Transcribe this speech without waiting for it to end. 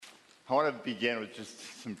I want to begin with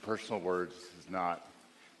just some personal words. This is not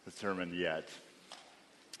the sermon yet.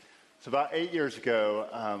 So about 8 years ago,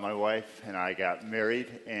 my wife and I got married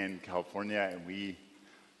in California, and we,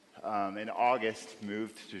 in August,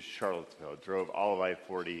 moved to Charlottesville. Drove all of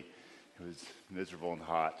I-40. It was miserable and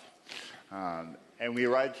hot. And we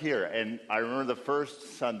arrived here, and I remember the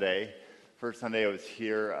first Sunday I was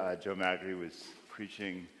here, Joe Magri was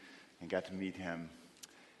preaching and got to meet him.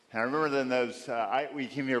 And I remember then we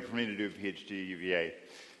came here for me to do a PhD at UVA.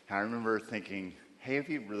 And I remember thinking, hey, it'd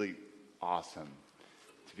be really awesome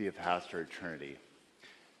to be a pastor at Trinity.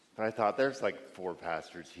 But I thought, there's like 4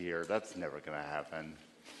 pastors here. That's never going to happen.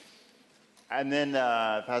 And then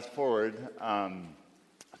fast forward to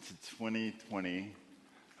 2020.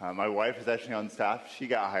 My wife is actually on staff. She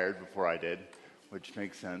got hired before I did, which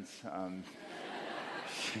makes sense.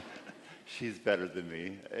 She's better than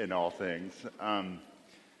me in all things.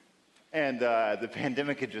 And the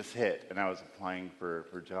pandemic had just hit, and I was applying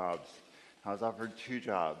for jobs. I was offered 2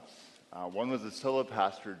 jobs. One was a solo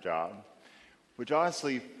pastor job, which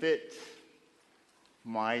honestly fit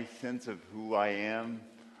my sense of who I am.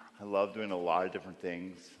 I love doing a lot of different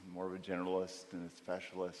things. I'm more of a generalist than a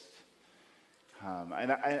specialist.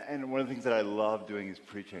 And one of the things that I love doing is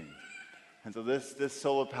preaching. And so this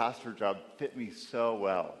solo pastor job fit me so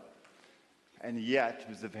well. And yet, it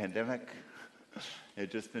was the pandemic. It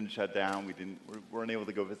had just been shut down. We weren't able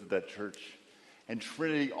to go visit that church. And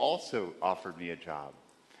Trinity also offered me a job.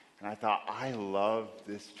 And I thought, I love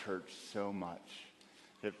this church so much.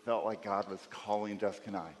 It felt like God was calling Jessica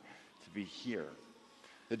and I to be here.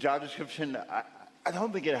 The job description, I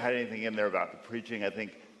don't think it had anything in there about the preaching. I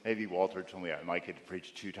think maybe Walter told me I might get to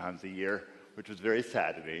preach 2 times a year, which was very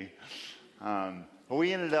sad to me. But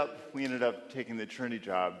we ended up taking the Trinity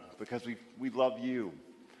job because we love you.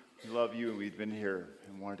 We love you, and we've been here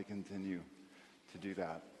and wanted to continue to do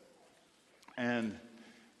that. And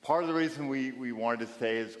part of the reason we wanted to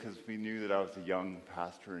stay is because we knew that I was a young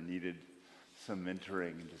pastor and needed some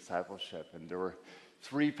mentoring and discipleship. And there were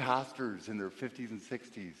 3 pastors in their 50s and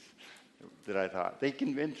 60s that I thought, they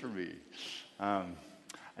can mentor me. And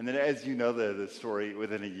then, as you know the story,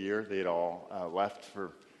 within a year, they had all left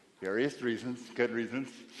for various reasons, good reasons.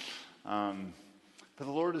 But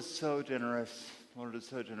the Lord is so generous. The Lord is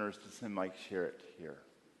so generous to send Mike Sherritt here.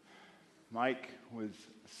 Mike was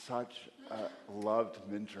such a loved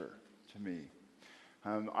mentor to me.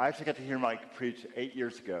 I actually got to hear Mike preach 8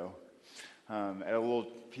 years ago at a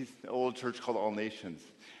little church called All Nations.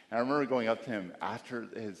 And I remember going up to him after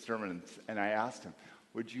his sermon, and I asked him,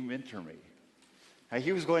 would you mentor me? And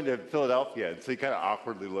he was going to Philadelphia, and so he kind of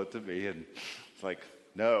awkwardly looked at me, and it's like,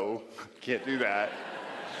 no, can't do that.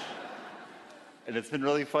 And it's been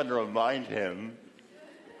really fun to remind him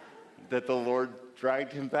that the Lord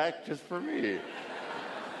dragged him back just for me.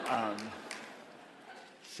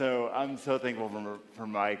 So I'm so thankful for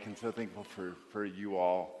Mike and so thankful for you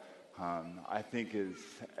all. I think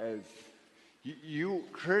as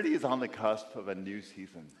Trinity is on the cusp of a new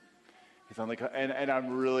season. It's on the and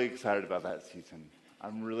I'm really excited about that season.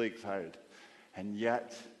 I'm really excited. And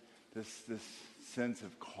yet, this sense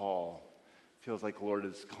of call feels like the Lord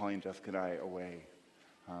is calling Jessica and I away.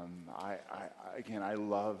 I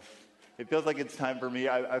love. It feels like it's time for me.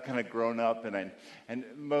 I've kind of grown up, and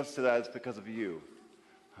most of that is because of you,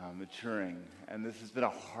 maturing. And this has been a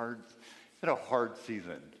hard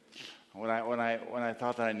season. When I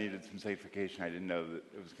thought that I needed some sanctification, I didn't know that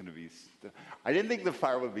it was going to be. I didn't think the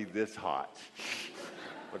fire would be this hot,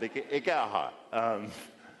 but it got hot.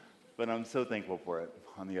 But I'm so thankful for it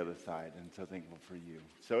on the other side, and so thankful for you.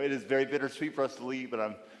 So it is very bittersweet for us to leave, but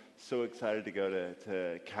I'm so excited to go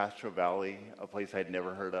to Castro Valley, a place I'd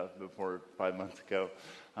never heard of before 5 months ago.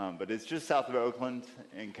 But it's just south of Oakland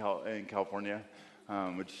in California,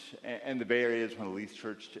 and the Bay Area is one of the least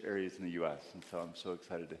churched areas in the U.S. And so I'm so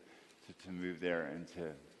excited to move there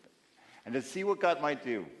and to see what God might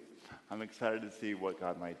do. I'm excited to see what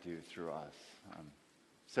God might do through us.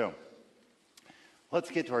 So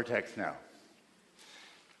let's get to our text now.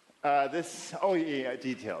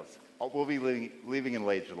 Details. We'll be leaving in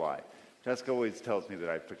late July. Jessica always tells me that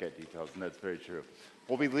I forget details, and that's very true.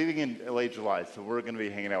 We'll be leaving in late July, so we're going to be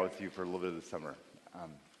hanging out with you for a little bit of the summer.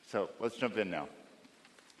 So let's jump in now.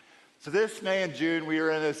 So this May and June, we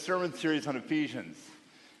are in a sermon series on Ephesians.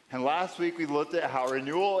 And last week, we looked at how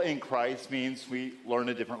renewal in Christ means we learn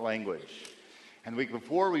a different language. And the week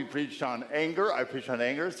before, we preached on anger. I preached on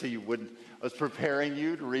anger, so I was preparing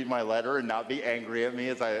you to read my letter and not be angry at me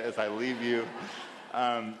as I leave you.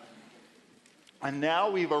 And now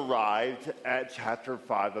we've arrived at chapter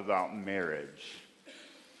 5 about marriage.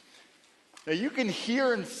 Now, you can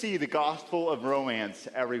hear and see the gospel of romance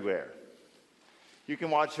everywhere. You can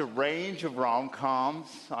watch a range of rom-coms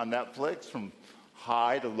on Netflix from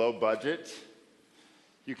high to low budget.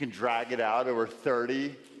 You can drag it out over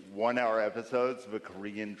 30 one-hour episodes of a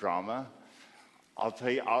Korean drama. I'll tell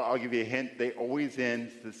you, I'll give you a hint. They always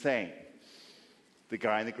end the same. The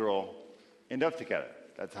guy and the girl end up together.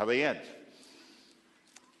 That's how they end.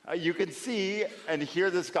 You can see and hear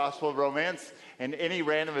this gospel of romance in any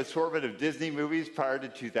random assortment of Disney movies prior to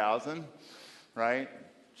 2000, right?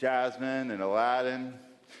 Jasmine and Aladdin.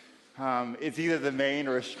 It's either the main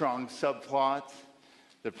or a strong subplot.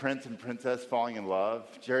 The prince and princess falling in love.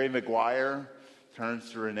 Jerry Maguire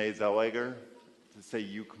turns to Renee Zellweger to say,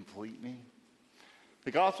 "You complete me."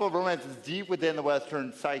 The gospel of romance is deep within the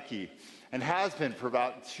Western psyche and has been for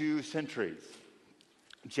about 2 centuries.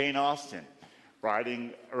 Jane Austen,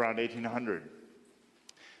 writing around 1800.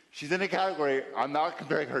 She's in a category, I'm not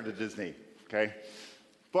comparing her to Disney, okay?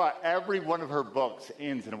 But every one of her books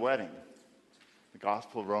ends in a wedding. The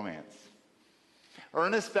gospel of romance.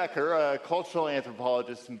 Ernest Becker, a cultural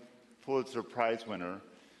anthropologist and Pulitzer Prize winner,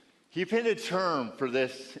 he penned a term for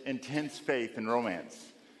this intense faith in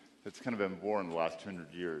romance that's kind of been born in the last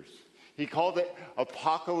 200 years. He called it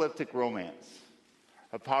apocalyptic romance.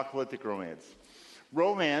 Apocalyptic romance.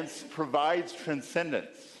 Romance provides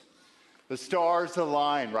transcendence. The stars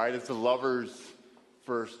align, right, as the lovers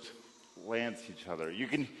first glance each other. You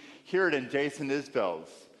can hear it in Jason Isbell's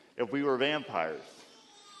If We Were Vampires,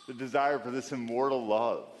 the desire for this immortal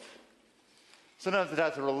love. Sometimes it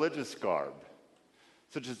has a religious garb,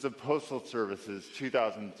 such as the Postal Service's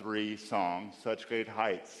 2003 song, Such Great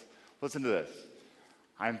Heights. Listen to this.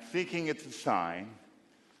 I'm thinking it's a sign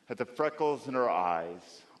that the freckles in our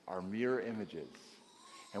eyes are mirror images.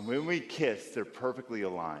 And when we kiss, they're perfectly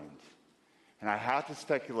aligned. And I have to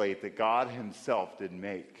speculate that God himself did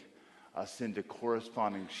make us into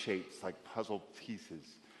corresponding shapes like puzzle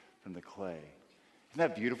pieces from the clay. Isn't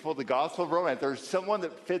that beautiful? The gospel of romance. There's someone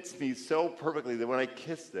that fits me so perfectly that when I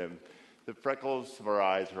kiss them, the freckles of our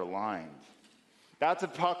eyes are aligned. That's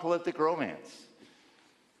apocalyptic romance.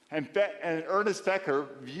 And Ernest Becker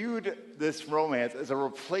viewed this romance as a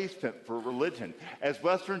replacement for religion. As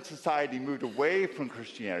Western society moved away from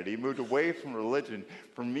Christianity, moved away from religion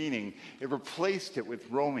for meaning, it replaced it with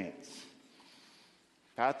romance.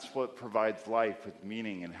 That's what provides life with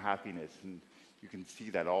meaning and happiness, and you can see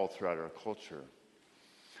that all throughout our culture.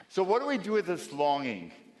 So what do we do with this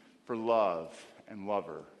longing for love and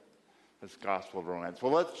lover, this gospel of romance?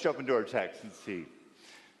 Well, let's jump into our text and see.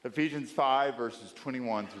 Ephesians 5, verses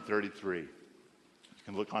 21 through 33. You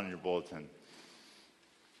can look on your bulletin.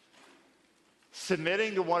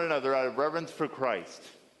 Submitting to one another out of reverence for Christ.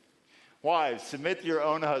 Wives, submit to your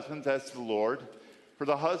own husbands as to the Lord. For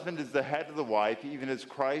the husband is the head of the wife, even as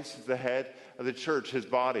Christ is the head of the church, his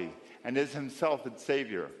body, and is himself its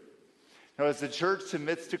Savior. Now, as the church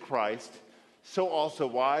submits to Christ, so also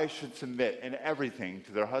wives should submit in everything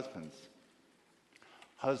to their husbands.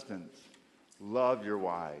 Husbands, love your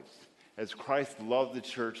wives, as Christ loved the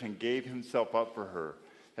church and gave himself up for her,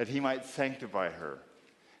 that he might sanctify her,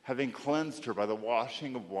 having cleansed her by the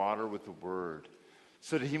washing of water with the word,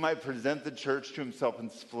 so that he might present the church to himself in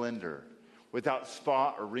splendor, without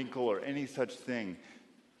spot or wrinkle or any such thing,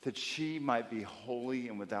 that she might be holy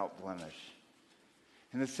and without blemish.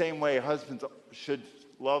 In the same way, husbands should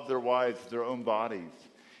love their wives as their own bodies.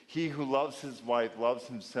 He who loves his wife loves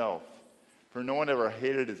himself. For no one ever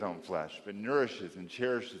hated his own flesh, but nourishes and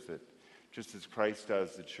cherishes it, just as Christ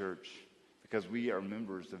does the church, because we are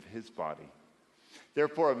members of his body.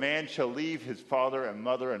 Therefore, a man shall leave his father and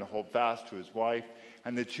mother and hold fast to his wife,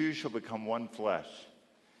 and the two shall become one flesh.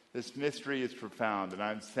 This mystery is profound, and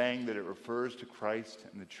I'm saying that it refers to Christ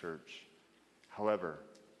and the church. However,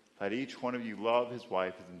 let each one of you love his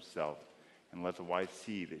wife as himself, and let the wife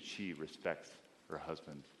see that she respects her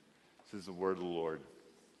husband. This is the word of the Lord.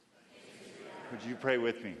 Would you pray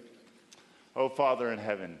with me? Oh, Father in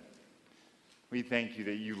heaven, we thank you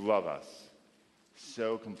that you love us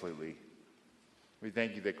so completely. We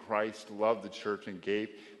thank you that Christ loved the church and gave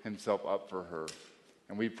himself up for her.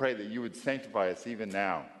 And we pray that you would sanctify us even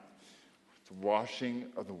now with the washing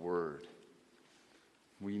of the word.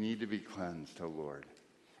 We need to be cleansed, oh Lord.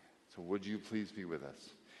 So would you please be with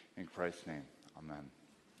us? In Christ's name, amen.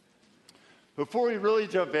 Before we really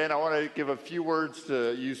jump in, I want to give a few words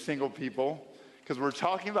to you single people, because we're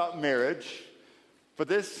talking about marriage, but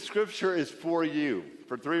this scripture is for you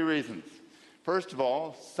for 3 reasons. First of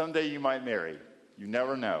all, someday you might marry. You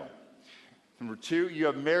never know. Number 2, you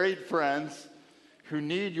have married friends who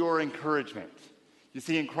need your encouragement. You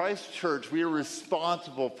see, in Christ's church, we are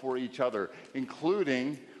responsible for each other,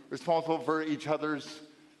 including responsible for each other's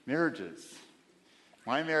marriages.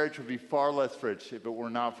 My marriage would be far less rich if it were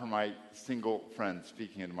not for my single friends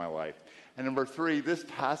speaking into my life. And number 3, this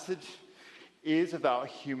passage is about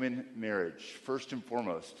human marriage, first and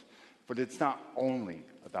foremost, but it's not only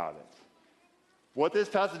about it. What this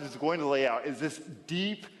passage is going to lay out is this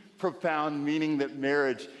deep, profound meaning that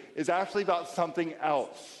marriage is actually about something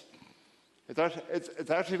else.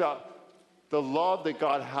 It's actually about the love that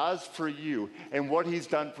God has for you and what he's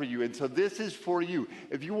done for you. And so this is for you.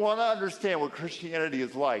 If you want to understand what Christianity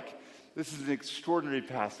is like, this is an extraordinary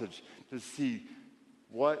passage to see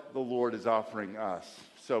what the Lord is offering us.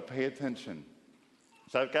 So pay attention.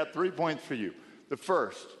 So I've got 3 points for you. The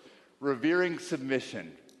first, revering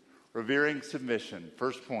submission. Revering submission.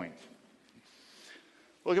 First point.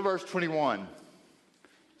 Look at verse 21.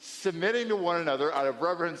 Submitting to one another out of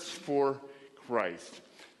reverence for Christ.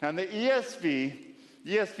 Now in the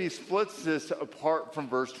ESV splits this apart from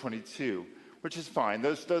verse 22, which is fine.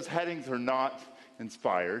 Those headings are not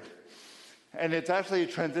inspired. And it's actually a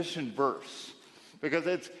transition verse because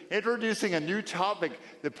it's introducing a new topic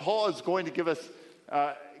that Paul is going to give us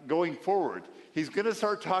going forward. He's going to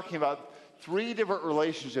start talking about 3 different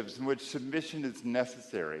relationships in which submission is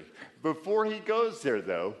necessary. Before he goes there,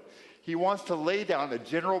 though, he wants to lay down a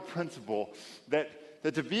general principle that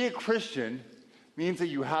to be a Christian means that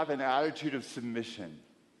you have an attitude of submission.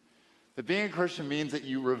 That being a Christian means that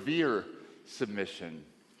you revere submission.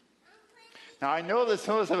 Now, I know that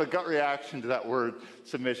some of us have a gut reaction to that word,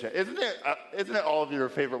 submission. Isn't it all of your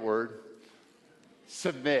favorite word?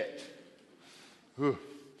 Submit. Whew.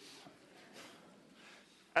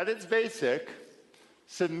 At its basic,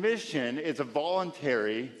 submission is a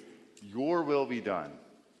voluntary, your will be done,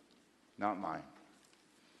 not mine.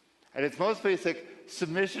 At its most basic,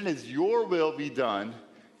 submission is your will be done,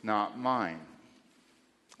 not mine.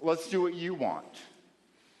 Let's do what you want.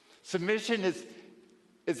 Submission is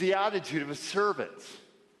the attitude of a servant.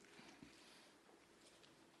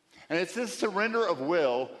 And it's this surrender of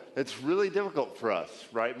will that's really difficult for us,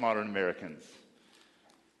 right, modern Americans?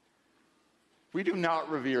 We do not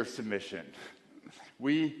revere submission.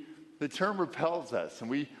 The term repels us, and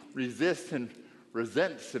we resist and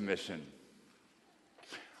resent submission.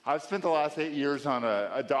 I've spent the last 8 years on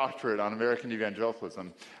a doctorate on American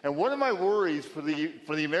evangelicalism, and one of my worries for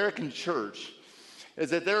the American church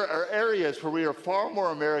is that there are areas where we are far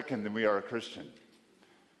more American than we are a Christian.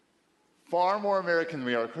 Far more American than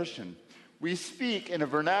we are a Christian. We speak in a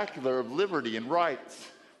vernacular of liberty and rights,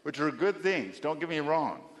 which are good things, don't get me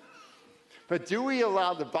wrong. But do we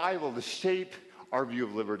allow the Bible to shape our view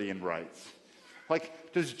of liberty and rights?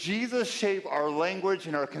 Like, does Jesus shape our language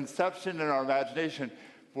and our conception and our imagination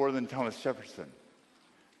more than Thomas Jefferson?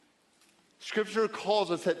 Scripture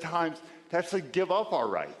calls us at times to actually give up our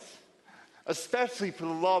rights, especially for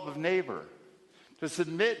the love of neighbor, to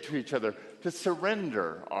submit to each other, to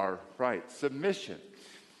surrender our rights, submission.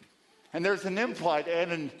 And there's an implied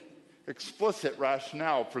and an explicit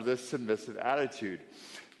rationale for this submissive attitude.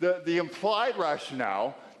 The implied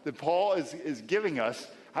rationale that Paul is giving us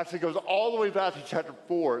actually goes all the way back to chapter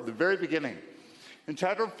 4, the very beginning. In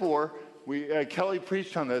chapter 4, Kelly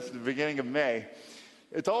preached on this at the beginning of May.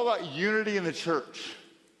 It's all about unity in the church.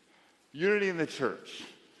 Unity in the church.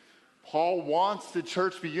 Paul wants the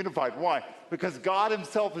church to be unified. Why? Because God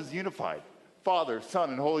himself is unified. Father, Son,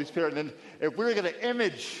 and Holy Spirit. And then if we're going to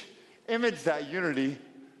image that unity,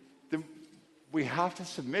 then we have to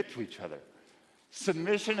submit to each other.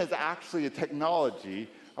 Submission is actually a technology,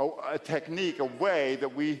 a technique, a way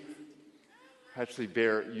that we actually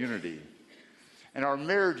bear unity. And our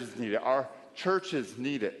marriages need it. Our churches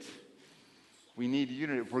need it. We need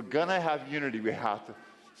unity. If we're going to have unity, we have to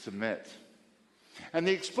submit. And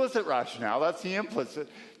the explicit rationale, that's the implicit.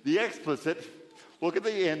 The explicit, look at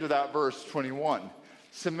the end of that verse 21.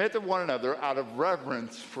 Submit to one another out of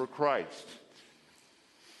reverence for Christ.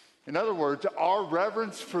 In other words, our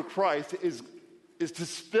reverence for Christ is to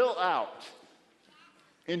spill out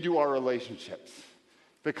into our relationships.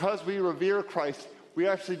 Because we revere Christ, we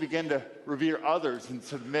actually begin to revere others and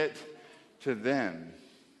submit to them.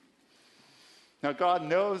 Now, God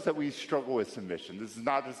knows that we struggle with submission. This is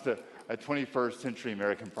not just a 21st century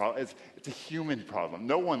American problem. It's a human problem.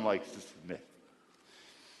 No one likes to submit.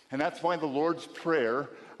 And that's why the Lord's Prayer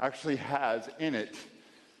actually has in it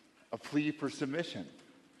a plea for submission.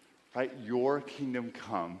 Right? Your kingdom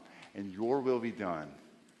come and your will be done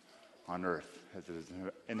on earth as it is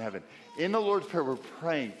in heaven. In the Lord's Prayer, we're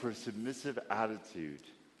praying for a submissive attitude.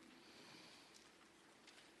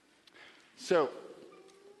 So,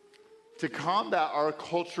 to combat our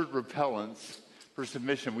cultured repellence for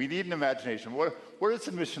submission, we need an imagination. What does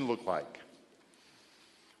submission look like?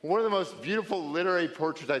 One of the most beautiful literary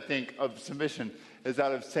portraits, I think, of submission is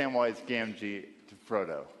that of Samwise Gamgee to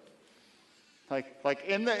Frodo. Like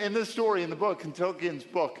in the story, in the book, in Tolkien's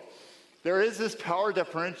book, there is this power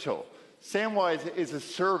differential. Samwise is a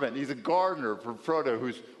servant. He's a gardener for Frodo,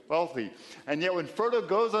 who's wealthy. And yet when Frodo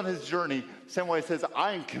goes on his journey, Samwise says,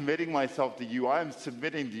 I am committing myself to you. I am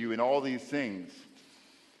submitting to you in all these things.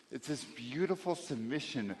 It's this beautiful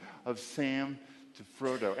submission of Sam to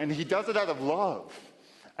Frodo. And he does it out of love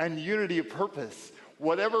and unity of purpose.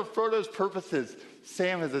 Whatever Frodo's purpose is,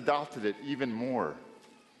 Sam has adopted it even more.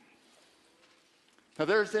 Now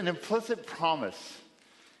there's an implicit promise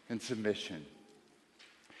in submission.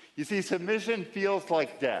 You see, submission feels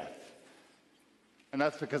like death. And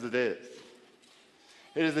that's because it is.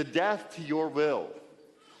 It is a death to your will,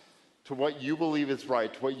 to what you believe is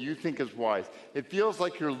right, to what you think is wise. It feels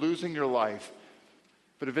like you're losing your life.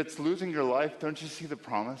 But if it's losing your life, don't you see the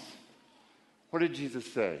promise? What did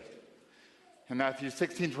Jesus say? In Matthew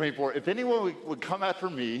 16:24, if anyone would come after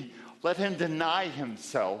me, let him deny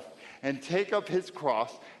himself and take up his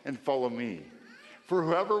cross and follow me. For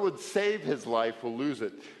whoever would save his life will lose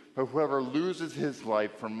it, but whoever loses his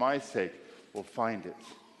life for my sake will find it.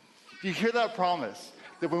 Do you hear that promise?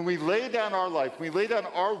 That when we lay down our life, when we lay down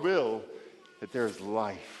our will, that there is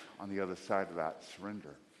life on the other side of that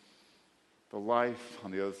surrender. The life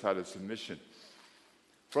on the other side of submission.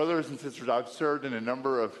 Brothers and sisters, I've served in a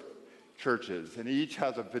number of churches, and each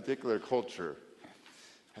has a particular culture,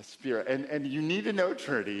 a spirit. And you need to know,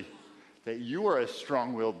 Trinity, that you are a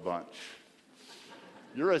strong-willed bunch.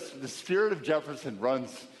 The spirit of Jefferson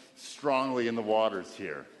runs strongly in the waters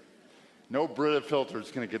here. No Brita filter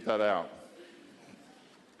is going to get that out.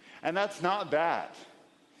 And that's not bad.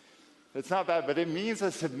 It's not bad, but it means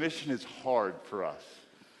that submission is hard for us.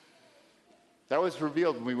 That was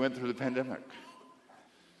revealed when we went through the pandemic.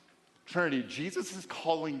 Trinity, Jesus is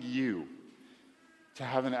calling you to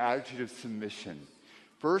have an attitude of submission.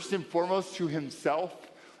 First and foremost to himself.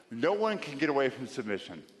 No one can get away from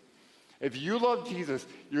submission. If you love Jesus,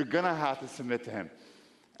 you're going to have to submit to him.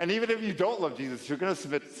 And even if you don't love Jesus, you're going to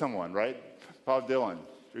submit to someone, right? Bob Dylan,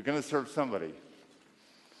 you're going to serve somebody.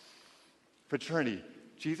 But Trinity,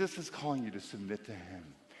 Jesus is calling you to submit to him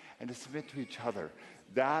and to submit to each other.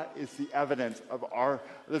 That is the evidence of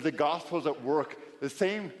that the gospel is at work. The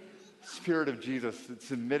same spirit of Jesus that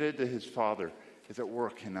submitted to his Father is at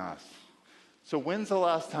work in us. So when's the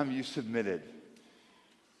last time you submitted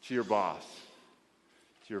to your boss,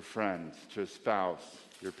 to your friends, to a spouse,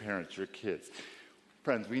 your parents, your kids?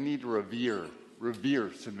 Friends, we need to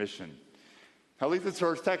revere submission. That leads us to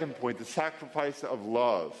our second point, the sacrifice of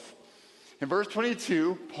love. In verse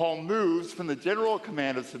 22, Paul moves from the general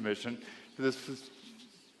command of submission to the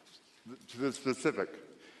specific.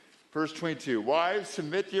 Verse 22, wives,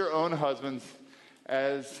 submit to your own husbands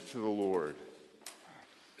as to the Lord.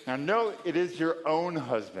 Now note, it is your own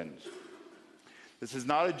husband. This is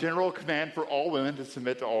not a general command for all women to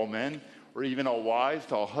submit to all men, or even all wives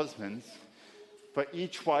to all husbands, but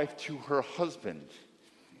each wife to her husband.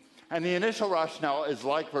 And the initial rationale is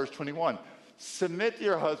like verse 21. Submit to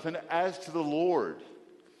your husband as to the Lord.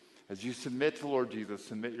 As you submit to the Lord Jesus,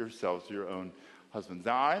 submit yourselves to your own husbands.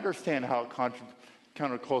 Now, I understand how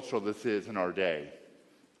countercultural this is in our day.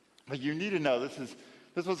 But you need to know this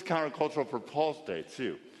was countercultural for Paul's day,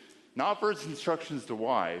 too. Not for his instructions to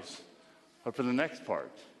wives, but for the next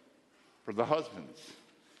part, for the husbands.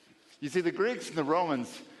 You see, the Greeks and the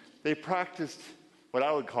Romans, they practiced what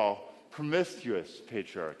I would call promiscuous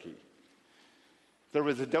patriarchy. There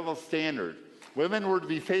was a double standard. Women were to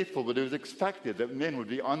be faithful, but it was expected that men would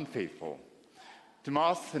be unfaithful.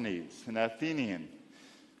 Demosthenes, an Athenian,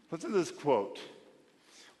 listen to this quote.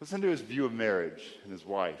 Listen to his view of marriage and his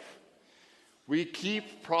wife. We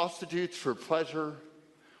keep prostitutes for pleasure.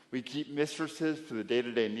 We keep mistresses for the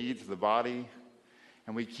day-to-day needs of the body.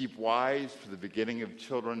 And we keep wives for the beginning of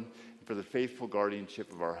children and for the faithful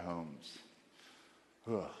guardianship of our homes.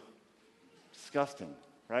 Ugh. Disgusting,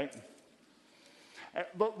 right?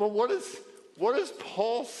 But what does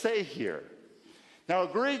Paul say here? Now, a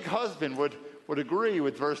Greek husband would agree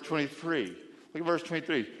with verse 23. Look at verse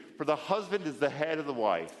 23. For the husband is the head of the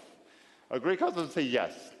wife. A Greek husband would say,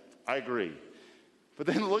 yes, I agree. But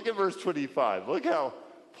then look at verse 25. Look how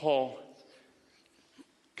Paul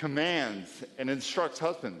commands and instructs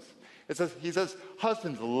husbands. He says,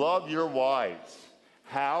 husbands, love your wives.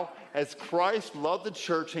 How? As Christ loved the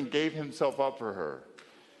church and gave himself up for her.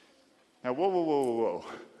 Now, whoa.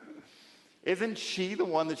 Isn't she the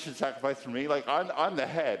one that should sacrifice for me? Like, I'm the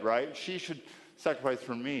head, right? She should sacrifice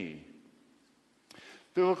for me.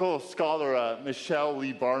 Biblical scholar Michelle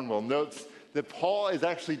Lee Barnwell notes that Paul is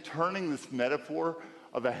actually turning this metaphor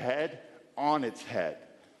of a head on its head.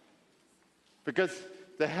 Because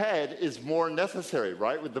the head is more necessary,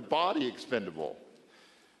 right? With the body expendable.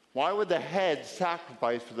 Why would the head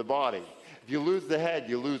sacrifice for the body? If you lose the head,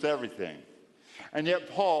 you lose everything. And yet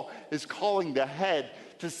Paul is calling the head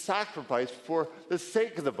to sacrifice for the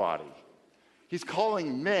sake of the body. He's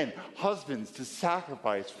calling men, husbands, to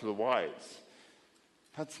sacrifice for the wives.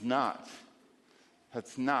 That's not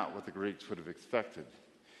what the Greeks would have expected.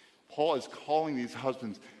 Paul is calling these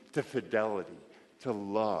husbands to fidelity, to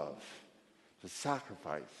love, to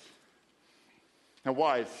sacrifice. Now,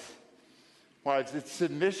 wives, it's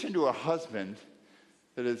submission to a husband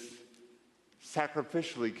that is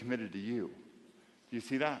sacrificially committed to you. Do you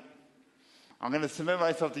see that? I'm going to submit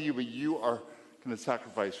myself to you, but you are going to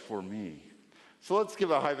sacrifice for me. So let's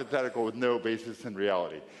give a hypothetical with no basis in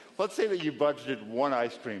reality. Let's say that you budgeted one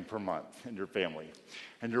ice cream per month in your family,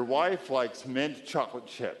 and your wife likes mint chocolate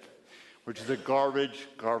chip, which is a garbage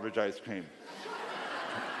ice cream.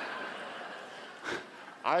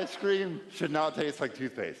 Ice cream should not taste like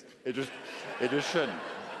toothpaste. It just shouldn't.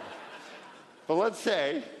 But let's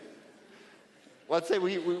say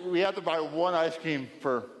we have to buy one ice cream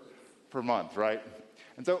per month, right?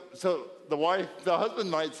 And so the husband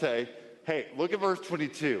might say, hey, look at verse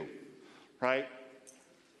 22, right?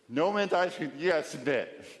 No mint ice cream, you gotta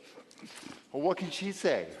submit. Well, what can she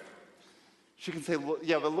say? She can say,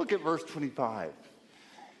 yeah, but look at verse 25.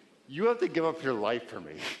 You have to give up your life for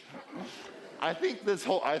me. I think this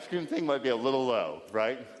whole ice cream thing might be a little low,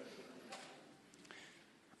 right?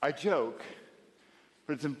 I joke,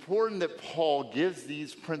 but it's important that Paul gives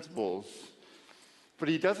these principles, but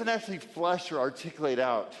he doesn't actually flesh or articulate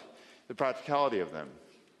out the practicality of them.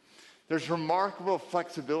 There's remarkable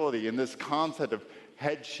flexibility in this concept of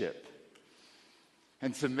headship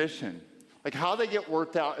and submission. Like how they get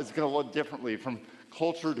worked out is going to look differently from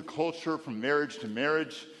culture to culture, from marriage to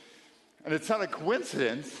marriage. And it's not a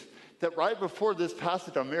coincidence that right before this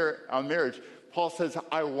passage on marriage, Paul says,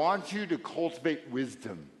 I want you to cultivate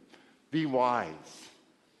wisdom. Be wise.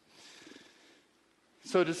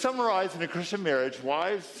 So to summarize, in a Christian marriage,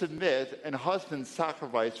 wives submit and husbands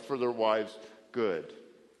sacrifice for their wives' good.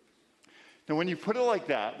 Now, when you put it like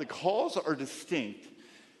that, the calls are distinct,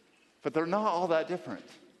 but they're not all that different.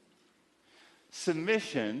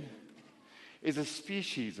 Submission is a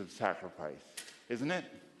species of sacrifice, isn't it?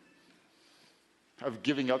 Of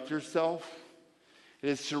giving up yourself. It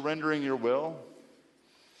is surrendering your will.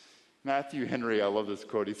 Matthew Henry, I love this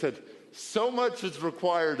quote. He said, so much is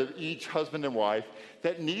required of each husband and wife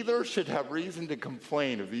that neither should have reason to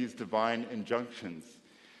complain of these divine injunctions.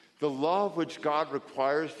 The love which God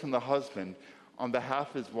requires from the husband on behalf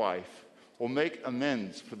of his wife will make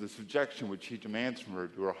amends for the subjection which he demands from her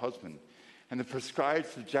to her husband. And the prescribed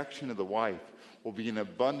subjection of the wife will be an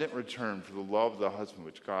abundant return for the love of the husband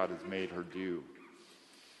which God has made her do.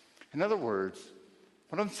 In other words,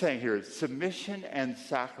 what I'm saying here is submission and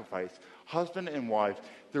sacrifice, husband and wife,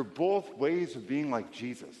 they're both ways of being like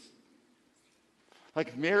Jesus.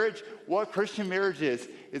 Like marriage, what Christian marriage is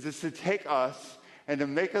to take us and to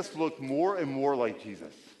make us look more and more like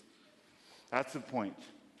Jesus. That's the point.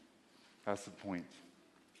 That's the point.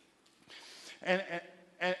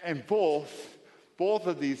 And both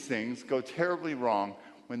of these things go terribly wrong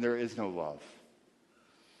when there is no love.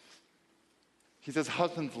 He says,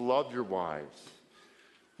 husbands, love your wives.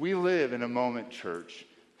 We live in a moment, church,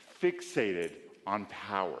 fixated on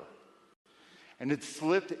power. And it's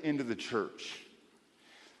slipped into the church.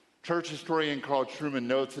 Church historian Carl Trueman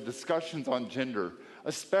notes that discussions on gender,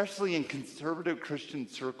 especially in conservative Christian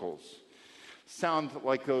circles, sound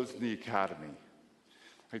like those in the academy.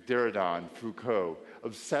 Like Derrida and Foucault,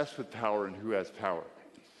 obsessed with power and who has power.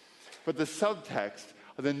 But the subtext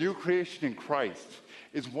of the new creation in Christ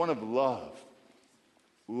is one of love.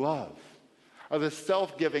 Love. Of the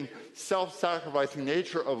self-giving, self-sacrificing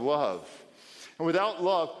nature of love. And without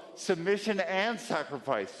love, submission and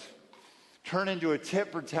sacrifice turn into a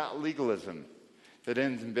tit-for-tat legalism that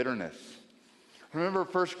ends in bitterness. Remember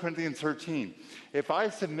 1 Corinthians 13. If I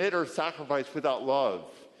submit or sacrifice without love,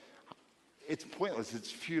 it's pointless, it's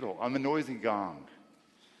futile. I'm a noisy gong.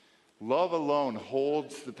 Love alone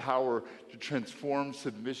holds the power to transform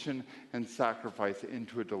submission and sacrifice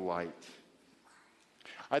into a delight.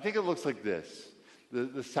 I think it looks like this,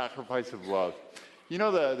 the sacrifice of love. You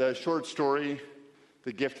know the short story,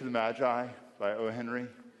 The Gift of the Magi by O. Henry?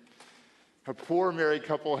 A poor married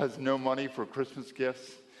couple has no money for Christmas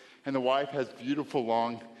gifts, and the wife has beautiful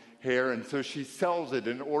long hair, and so she sells it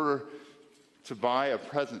in order to buy a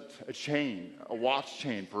present, a chain, a watch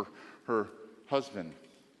chain for her husband.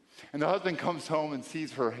 And the husband comes home and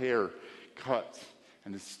sees her hair cut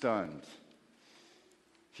and is stunned.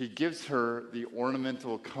 He gives her the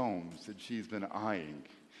ornamental combs that she's been eyeing.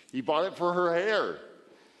 He bought it for her hair.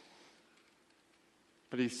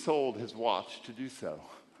 But he sold his watch to do so.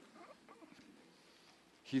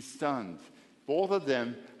 He's stunned. Both of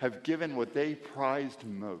them have given what they prized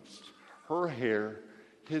most. Her hair,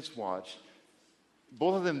 his watch.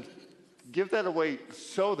 Both of them give that away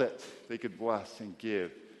so that they could bless and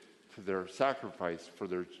give to their sacrifice for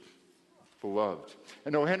their beloved.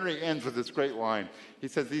 And O. Henry ends with this great line. He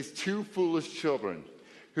says, these two foolish children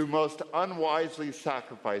who most unwisely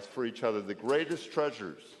sacrifice for each other the greatest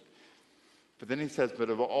treasures. But then he says, but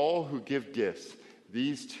of all who give gifts,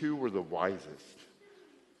 these two were the wisest.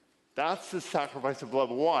 That's the sacrifice of love.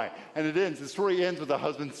 Why? And the story ends with the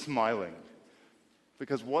husband smiling.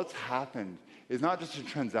 Because what's happened is not just a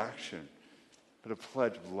transaction, but a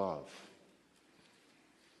pledge of love.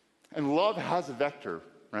 And love has a vector,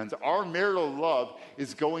 friends. Our marital love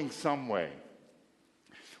is going some way.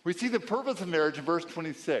 We see the purpose of marriage in verse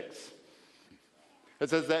 26. It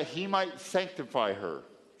says that he might sanctify her.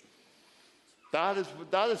 That is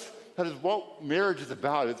what marriage is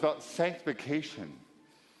about. It's about sanctification.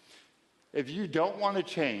 If you don't want to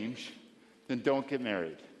change, then don't get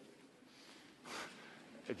married.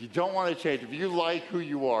 If you don't want to change, if you like who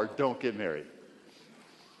you are, don't get married.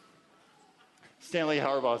 Stanley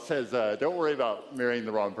Hauerbaugh says, don't worry about marrying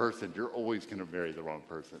the wrong person. You're always going to marry the wrong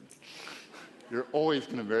person. You're always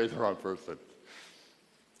going to marry the wrong person.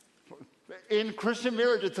 In Christian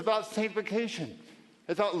marriage, it's about sanctification.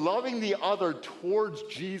 It's about loving the other towards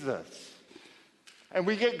Jesus. And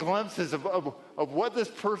we get glimpses of what this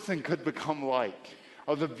person could become like,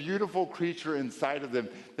 of the beautiful creature inside of them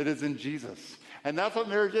that is in Jesus. And that's what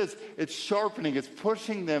marriage is. It's sharpening. It's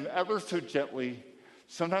pushing them ever so gently,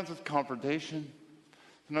 sometimes with confrontation,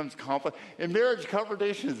 sometimes conflict. In marriage,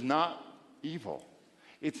 confrontation is not evil.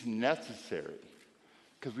 It's necessary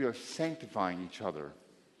because we are sanctifying each other.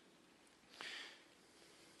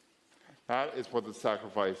 That is what the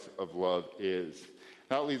sacrifice of love is.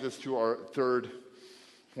 That leads us to our third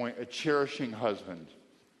point, a cherishing husband.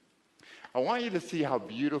 I want you to see how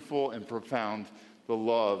beautiful and profound the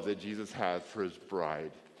love that Jesus has for his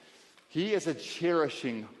bride. He is a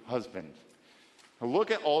cherishing husband. Now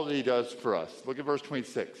look at all that he does for us. Look at verse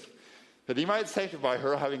 26. That he might sanctify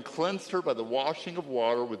her, having cleansed her by the washing of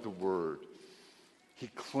water with the word. He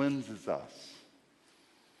cleanses us.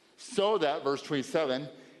 So that, verse 27,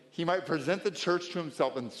 he might present the church to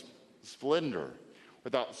himself in splendor,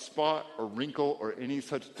 without spot or wrinkle or any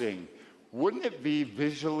such thing. Wouldn't it be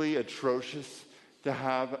visually atrocious to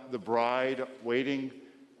have the bride waiting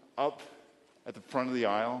up at the front of the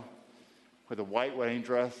aisle with a white wedding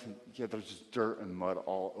dress, and yet there's just dirt and mud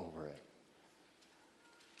all over it?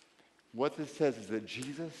 What this says is that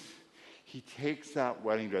Jesus, he takes that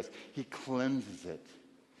wedding dress, he cleanses it.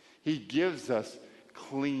 He gives us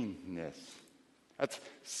cleanness. That's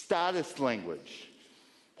status language.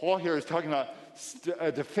 Paul here is talking about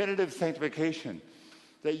a definitive sanctification.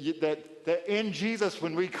 That in Jesus,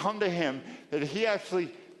 when we come to him, that he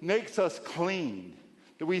actually makes us clean.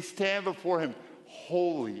 That we stand before him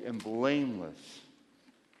holy and blameless.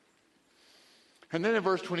 And then in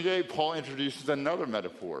verse 28, Paul introduces another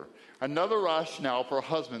metaphor, another rationale for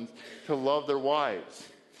husbands to love their wives.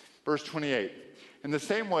 Verse 28, in the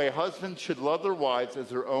same way, husbands should love their wives as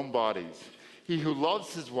their own bodies. He who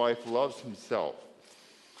loves his wife loves himself.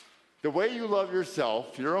 The way you love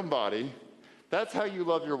yourself, your own body, that's how you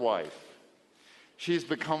love your wife. She's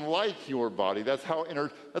become like your body. That's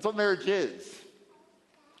what marriage is.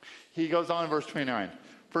 He goes on in verse 29.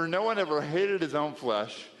 For no one ever hated his own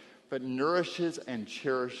flesh, but nourishes and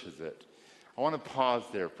cherishes it. I want to pause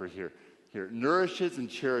there for here. Nourishes and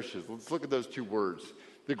cherishes. Let's look at those two words.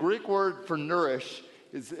 The Greek word for nourish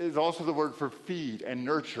is also the word for feed and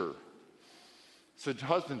nurture. So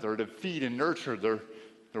husbands are to feed and nurture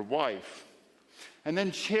their wife. And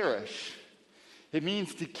then cherish. It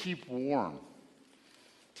means to keep warm.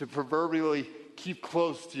 To proverbially keep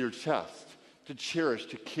close to your chest. To cherish,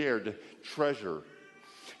 to care, to treasure.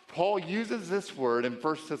 Paul uses this word in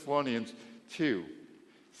 1 Thessalonians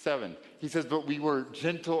 2:7. He says, but we were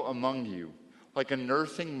gentle among you, like a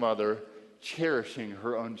nursing mother cherishing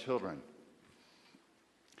her own children.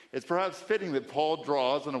 It's perhaps fitting that Paul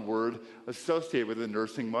draws on a word associated with a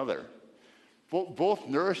nursing mother. Both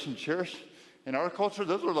nourish and cherish, in our culture,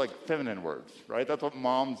 those are like feminine words, right? That's what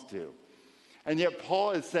moms do. And yet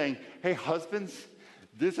Paul is saying, hey, husbands,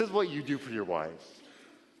 this is what you do for your wives.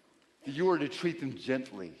 You are to treat them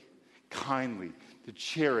gently, kindly, to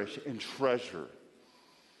cherish and treasure,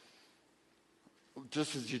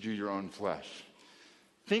 just as you do your own flesh.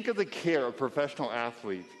 Think of the care a professional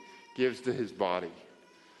athlete gives to his body.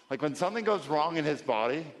 Like when something goes wrong in his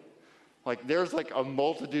body, like there's like a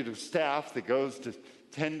multitude of staff that goes to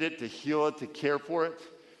tend it, to heal it, to care for it.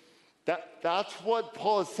 That's what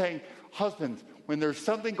Paul is saying. Husbands, when there's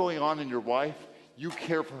something going on in your wife, you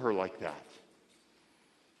care for her like that.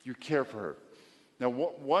 You care for her. Now,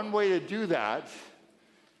 one way to do that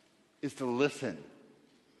is to listen.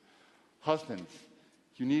 Husbands,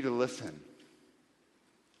 you need to listen.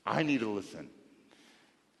 I need to listen.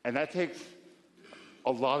 And that takes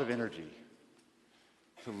a lot of energy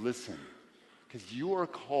to listen. Because you are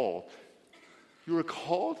called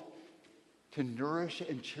to nourish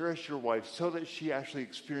and cherish your wife so that she actually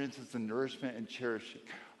experiences the nourishment and cherishing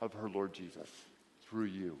of her Lord Jesus through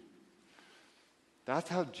you. That's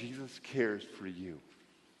how Jesus cares for you,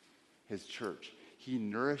 his church. He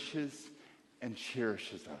nourishes and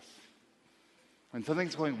cherishes us. When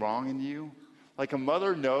something's going wrong in you, like a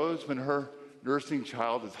mother knows when her nursing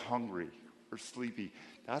child is hungry or sleepy,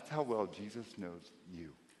 that's how well Jesus knows you.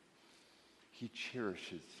 He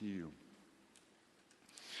cherishes you.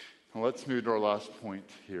 Now let's move to our last point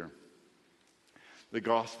here. The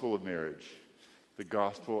gospel of marriage. The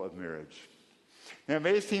gospel of marriage. Now it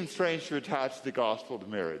may seem strange to attach the gospel to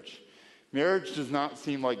marriage. Marriage does not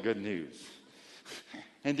seem like good news.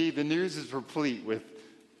 Indeed, the news is replete with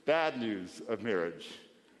bad news of marriage.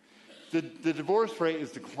 The divorce rate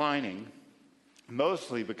is declining,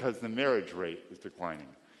 mostly because the marriage rate is declining.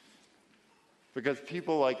 Because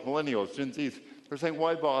people like millennials, Gen Zs, they're saying,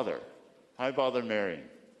 why bother? Why bother marrying?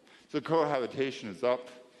 So cohabitation is up.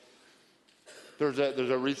 There's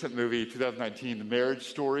a recent movie, 2019, The Marriage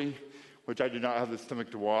Story, which I do not have the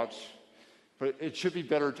stomach to watch. But it should be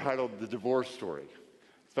better titled The Divorce Story.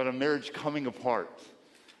 It's about a marriage coming apart.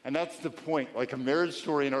 And that's the point. Like a marriage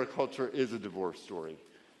story in our culture is a divorce story.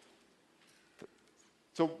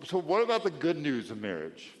 So what about the good news of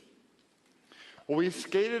marriage? Well, we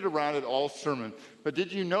skated around it all sermon, but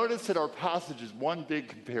did you notice that our passage is one big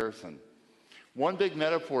comparison? One big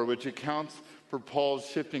metaphor which accounts for Paul's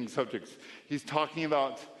shifting subjects. He's talking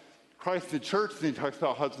about Christ the church, and he talks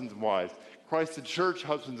about husbands and wives. Christ the church,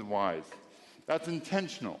 husbands and wives. That's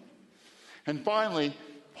intentional. And finally,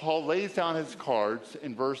 Paul lays down his cards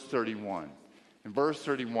in verse 31. In verse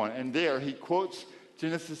 31, and there he quotes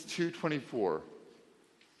Genesis 2:24.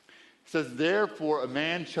 It says, therefore a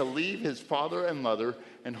man shall leave his father and mother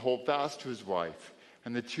and hold fast to his wife,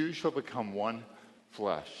 and the two shall become one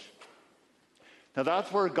flesh. Now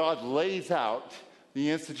that's where God lays out the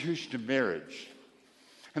institution of marriage.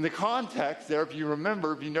 And the context there, if you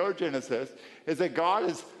remember, if you know Genesis, is that God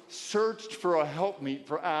has searched for a helpmeet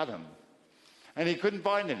for Adam. And he couldn't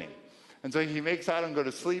find any. And so he makes Adam go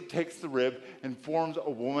to sleep, takes the rib, and forms a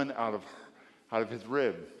woman out of his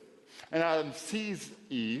rib. And Adam sees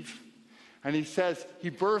Eve, and he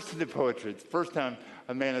bursts into poetry. It's the first time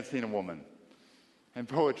a man has seen a woman. And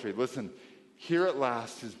poetry, listen, here at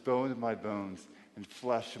last is bone of my bones and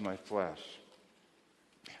flesh of my flesh.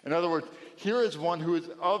 In other words, here is one who is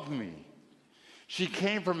of me. She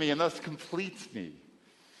came from me and thus completes me.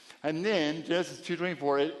 And then, Genesis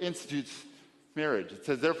 2:24, it institutes marriage. It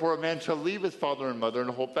says, therefore a man shall leave his father and mother and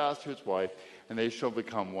hold fast to his wife, and they shall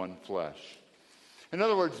become one flesh. In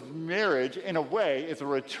other words, marriage, in a way, is a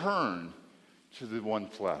return to the one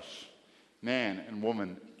flesh man and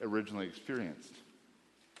woman originally experienced.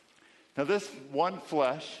 Now, this one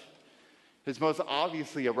flesh is most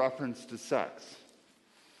obviously a reference to sex.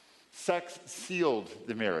 Sex sealed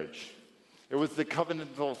the marriage. It was the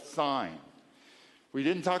covenantal sign. We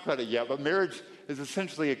didn't talk about it yet, but marriage is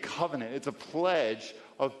essentially a covenant. It's a pledge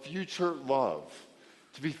of future love,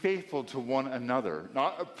 to be faithful to one another.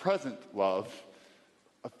 Not a present love,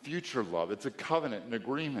 a future love. It's a covenant, an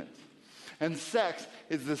agreement. And sex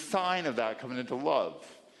is the sign of that covenantal love.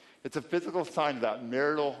 It's a physical sign of that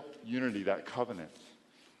marital unity, that covenant.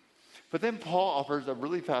 But then Paul offers a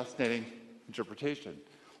really fascinating interpretation.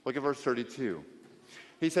 Look at verse 32.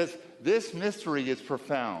 He says, this mystery is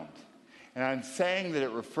profound, and I'm saying that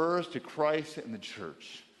it refers to Christ and the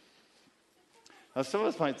church. Now, some of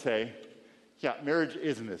us might say, yeah, marriage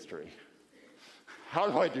is a mystery. How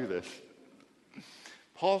do I do this?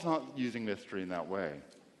 Paul's not using mystery in that way.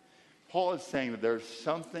 Paul is saying that there's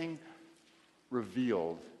something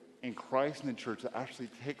revealed in Christ and the church that actually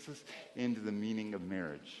takes us into the meaning of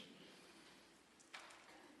marriage.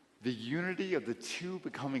 The unity of the two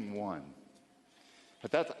becoming one.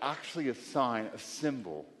 But that's actually a sign, a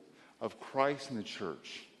symbol of Christ and the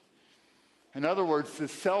church. In other words, the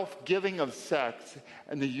self-giving of sex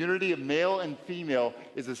and the unity of male and female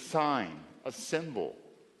is a sign, a symbol.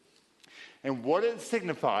 And what it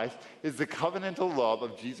signifies is the covenantal love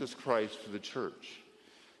of Jesus Christ for the church.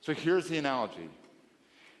 So here's the analogy.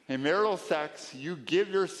 In marital sex, you give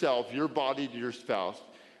yourself, your body to your spouse,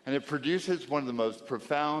 and it produces one of the most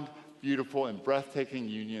profound, beautiful, and breathtaking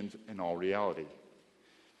unions in all reality.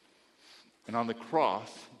 And on the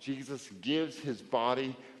cross, Jesus gives his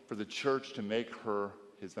body for the church to make her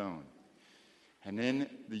his own. And in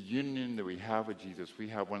the union that we have with Jesus, we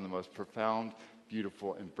have one of the most profound,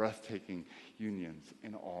 beautiful, and breathtaking unions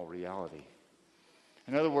in all reality.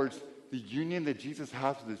 In other words, the union that Jesus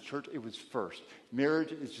has with his church, it was first.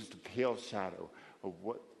 Marriage is just a pale shadow of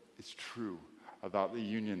what is true about the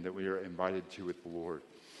union that we are invited to with the Lord.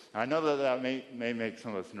 And I know that may make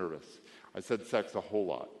some of us nervous. I said sex a whole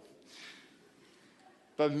lot.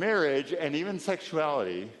 But marriage and even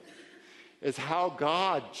sexuality is how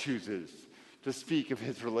God chooses to speak of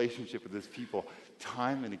his relationship with his people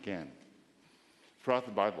time and again throughout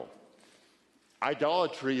the Bible.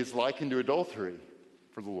 Idolatry is likened to adultery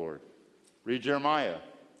for the Lord. Read Jeremiah.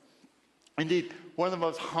 Indeed, one of the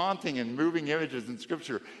most haunting and moving images in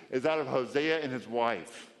Scripture is that of Hosea and his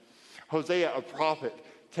wife. Hosea, a prophet,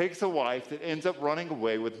 takes a wife that ends up running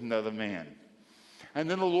away with another man. And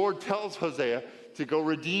then the Lord tells Hosea to go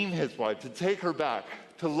redeem his wife, to take her back,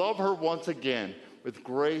 to love her once again with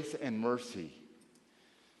grace and mercy.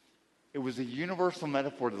 It was a universal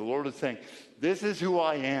metaphor that the Lord was saying, this is who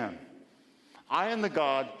I am. I am the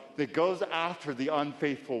God that goes after the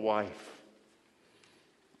unfaithful wife.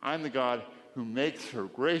 I'm the God who makes her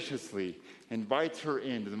graciously, invites her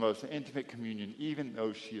into the most intimate communion, even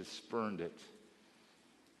though she has spurned it.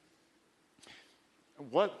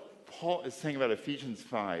 What Paul is saying about Ephesians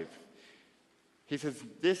 5, he says,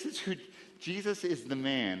 this is who Jesus is, the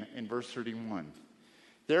man, in verse 31.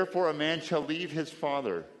 Therefore a man shall leave his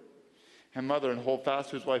father and mother and hold fast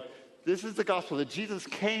to his wife. This is the gospel, that Jesus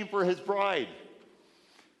came for his bride.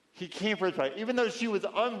 He came for his bride. Even though she was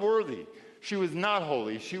unworthy, she was not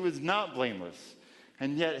holy, she was not blameless,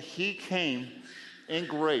 and yet he came in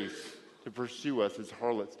grace to pursue us as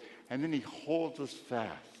harlots. And then he holds us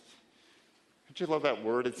fast. Don't you love that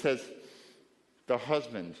word? It says, the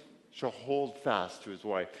husband shall hold fast to his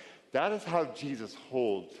wife. That is how Jesus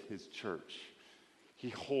holds his church. He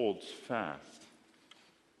holds fast.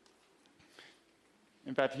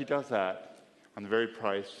 In fact, he does that on the very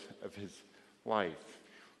price of his life.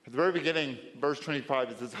 At the very beginning, verse 25,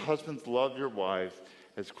 it says, husbands, love your wives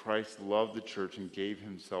as Christ loved the church and gave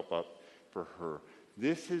himself up for her.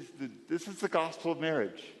 This is the gospel of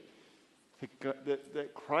marriage.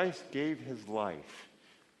 That Christ gave his life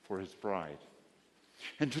for his bride.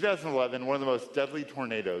 In 2011, one of the most deadly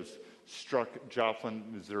tornadoes struck Joplin,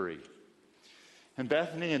 Missouri. And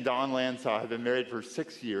Bethany and Don Lansaw had been married for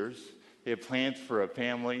 6 years. They had plans for a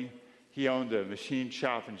family. He owned a machine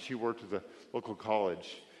shop and she worked at the local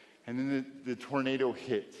college. And then the tornado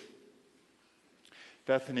hit.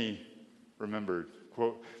 Bethany remembered,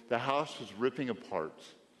 quote, the house was ripping apart.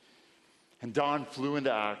 And Don flew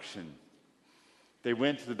into action. They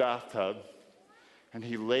went to the bathtub and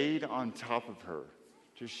he laid on top of her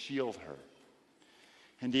to shield her.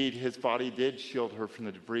 Indeed, his body did shield her from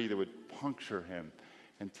the debris that would puncture him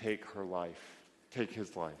and take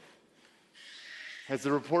his life. As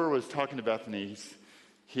the reporter was talking to Bethany,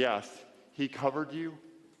 he asked, he covered you?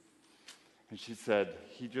 And she said,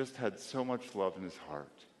 he just had so much love in his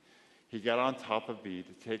heart. He got on top of me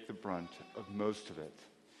to take the brunt of most of it.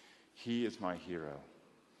 He is my hero.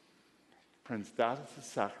 Friends, that is the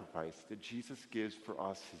sacrifice that Jesus gives for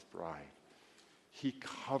us, his bride. He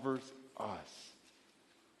covers us.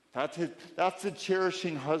 That's the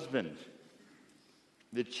cherishing husband.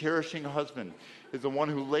 The cherishing husband is the one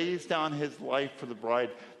who lays down his life for the bride.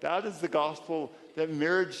 That is the gospel that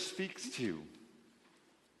marriage speaks to.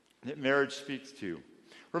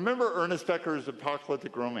 Remember Ernest Becker's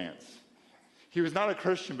apocalyptic romance. He was not a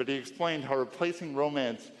Christian, but he explained how replacing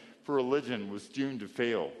romance for religion was doomed to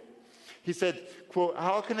fail. He said, quote,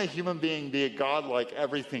 how can a human being be a God like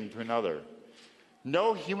everything to another?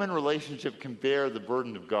 No human relationship can bear the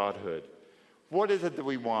burden of godhood. What is it that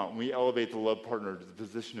we want when we elevate the love partner to the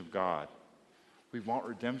position of God? We want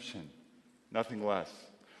redemption, nothing less.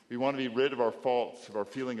 We want to be rid of our faults, of our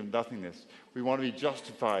feeling of nothingness. We want to be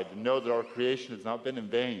justified to know that our creation has not been in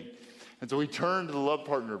vain. And so we turn to the love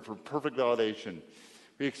partner for perfect validation.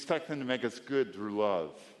 We expect them to make us good through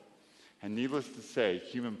love. And needless to say,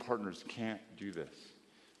 human partners can't do this.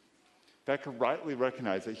 Becker rightly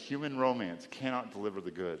recognized that human romance cannot deliver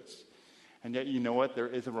the goods. And yet, you know what? There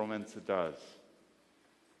is a romance that does.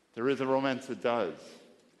 There is a romance that does.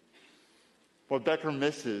 What Becker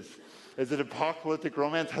misses is that apocalyptic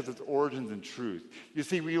romance has its origins in truth. You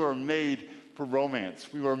see, we were made for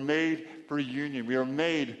romance. We were made for a union. We are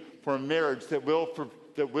made for a marriage that will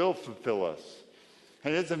fulfill us.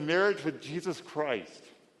 And it's a marriage with Jesus Christ.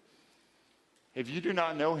 If you do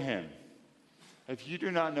not know him, you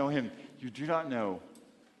do not know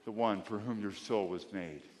the one for whom your soul was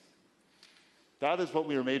made. That is what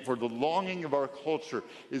we are made for. The longing of our culture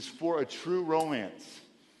is for a true romance.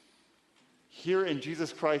 Here in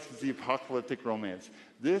Jesus Christ is the apocalyptic romance.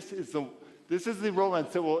 This is the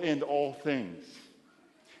romance that will end all things.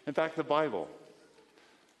 In fact, the Bible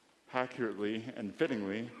accurately and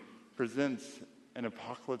fittingly presents an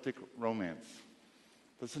apocalyptic romance.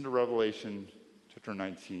 Listen to Revelation chapter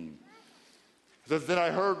 19. It says, "Then I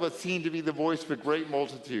heard what seemed to be the voice of a great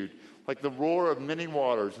multitude, like the roar of many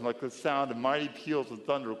waters, and like the sound of mighty peals of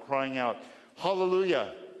thunder, crying out,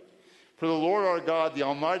 'Hallelujah! For the Lord our God, the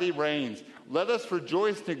Almighty reigns. Let us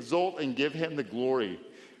rejoice and exult and give him the glory.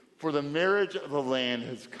 For the marriage of the Lamb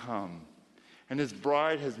has come, and his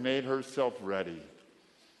bride has made herself ready.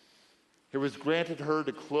 It was granted her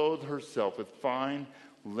to clothe herself with fine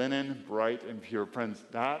linen, bright and pure.'" Friends,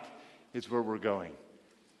 that is where we're going.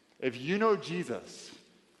 If you know Jesus,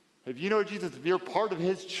 if you're part of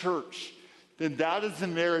his church, then that is the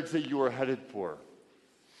marriage that you are headed for.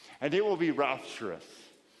 And it will be rapturous.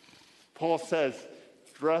 Paul says,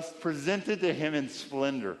 presented to him in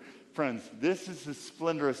splendor. Friends, this is the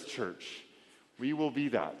Splendorous church. We will be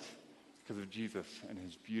that because of Jesus and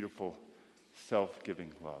his beautiful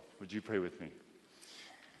self-giving love. Would you pray with me?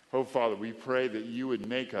 Oh, Father, we pray that you would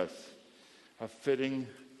make us a fitting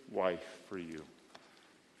wife for you.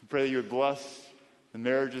 We pray that you would bless the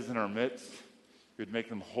marriages in our midst. You would make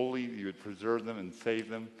them holy. You would preserve them and save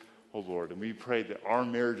them, oh Lord. And we pray that our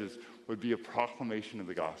marriages would be a proclamation of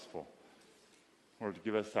the gospel. Lord,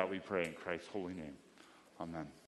 give us that, we pray, in Christ's holy name. Amen.